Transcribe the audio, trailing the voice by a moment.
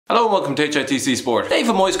Hello and welcome to HITC Sport.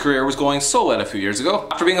 David Moyes' career was going so well a few years ago.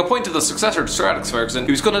 After being appointed the successor to Sir Alex Ferguson,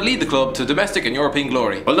 he was going to lead the club to domestic and European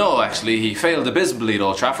glory. Well no, actually, he failed abysmally at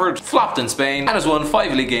Old Trafford, flopped in Spain, and has won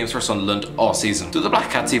 5 league games for Sunderland all season. Do the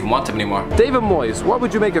Black Cats even want him anymore? David Moyes, what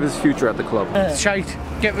would you make of his future at the club? Shite,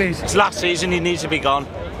 get rid. It's last season, he needs to be gone.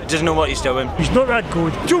 He doesn't know what he's doing. He's not that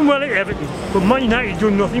good. He's done well at everything, but Man United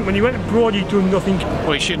done nothing. When he went abroad, he done nothing.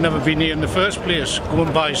 Well, he should never be here in the first place,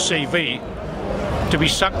 going by his CV, to be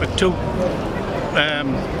sacked at 2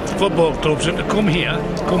 football clubs and to come here.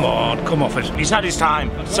 Come on, come off it. He's had his time.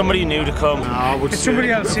 Somebody new to come. No, I would say somebody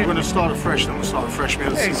else. We're going to start afresh. Then we'll start afresh.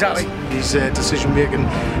 Exactly. His decision making,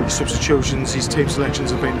 his substitutions, his team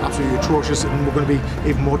selections have been absolutely atrocious, and we're going to be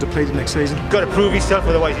even more depleted next season. Got to prove himself,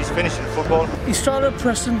 otherwise he's finishing football. He started at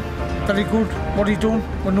Preston, very good. What he done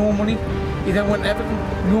with no money. He then went to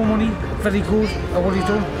Everton, no money, very good at what he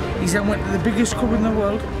done. He then went to the biggest club in the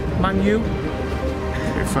world, Man U.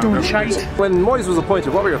 Doing shite. When Moyes was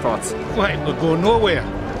appointed, what were your thoughts? Well, we're going nowhere.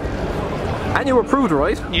 And you were proved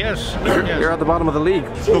right. Yes. You're at the bottom of the league.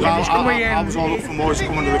 Look, I was all up for Moyes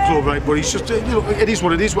coming to the club, right? But he's just, you know, it is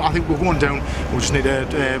what it is. I think we're going down. We just need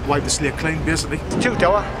to wipe the slate clean, basically. Too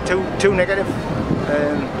dour, too negative.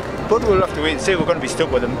 But we'll have to wait and see. We're going to be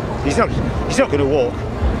stuck with him. He's not going to walk.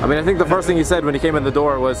 I mean, I think the first thing he said when he came in the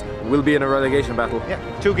door was, "We'll be in a relegation battle." Yeah,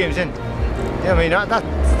 2 games in. Yeah, I mean that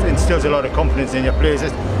instills a lot of confidence in your players.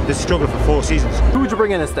 They struggled for 4 seasons. Who would you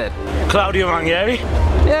bring in instead? Claudio Ranieri.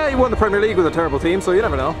 Yeah, he won the Premier League with a terrible team, so you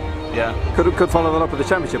never know. Yeah. Could follow that up with a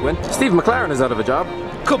championship win. Steve McLaren is out of a job.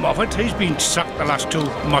 Come off it. He's been sacked the last 2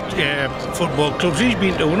 football clubs. He's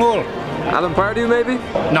been doing all. Alan Pardew, maybe?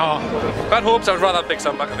 No. Bad hopes. I'd rather have Big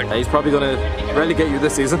Sam back, I think. He's probably going to relegate you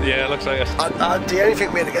this season. Yeah, looks like it. I'd do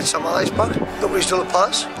anything mate to get some eyes back. Nobody's done a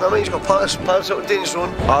pass. I mean, he's got pass out of Dean's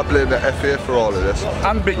run. I blame the FA for all of this.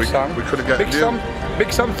 And Big Sam. We couldn't get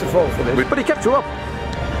Big Sam's to fault for this. But he kept you up.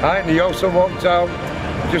 And he also walked out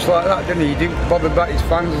just like that, didn't he? He didn't bother about his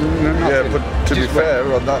fans and nothing. Yeah, but to be fair,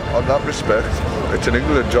 on that respect, it's an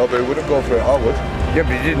England job. He wouldn't go for it, I would. Yeah,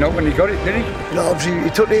 but he didn't know when he got it, did he? No, obviously he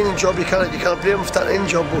took the England job. You can't blame him for that England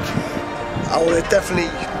job, but I would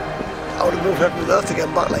have moved heaven and earth to get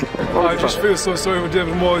him back. Like. I just feel so sorry for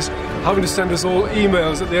David Moyes having to send us all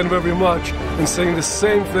emails at the end of every match and saying the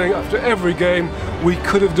same thing after every game. We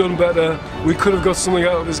could have done better. We could have got something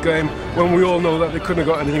out of this game, when we all know that they couldn't have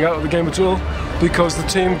got anything out of the game at all, because the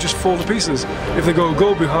team just fall to pieces. If they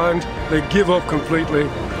go behind, they give up completely,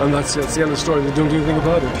 and that's it. It's the end of the story. They don't do anything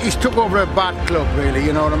about it. He's took over a bad club, really.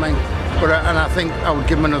 You know what I mean? But and I think I would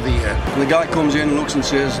give him another year. The guy comes in, looks and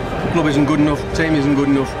says, the club isn't good enough, the team isn't good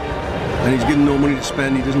enough, and he's given no money to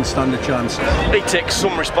spend, he doesn't stand a chance. He takes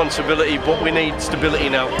some responsibility, but we need stability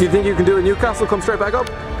now. Do you think you can do it Newcastle, come straight back up?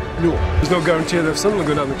 No. There's no guarantee that if Sunderland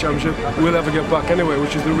go down the championship, we'll ever get back anyway,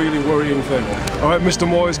 which is the really worrying thing. Alright, Mr.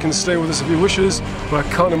 Moyes can stay with us if he wishes, but I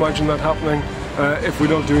can't imagine that happening if we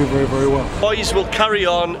don't do it very, very well. Moyes will carry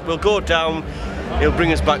on, we'll go down, he'll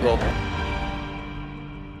bring us back up.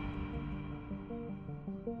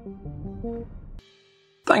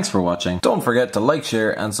 Thanks for watching. Don't forget to like,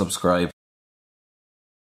 share and subscribe.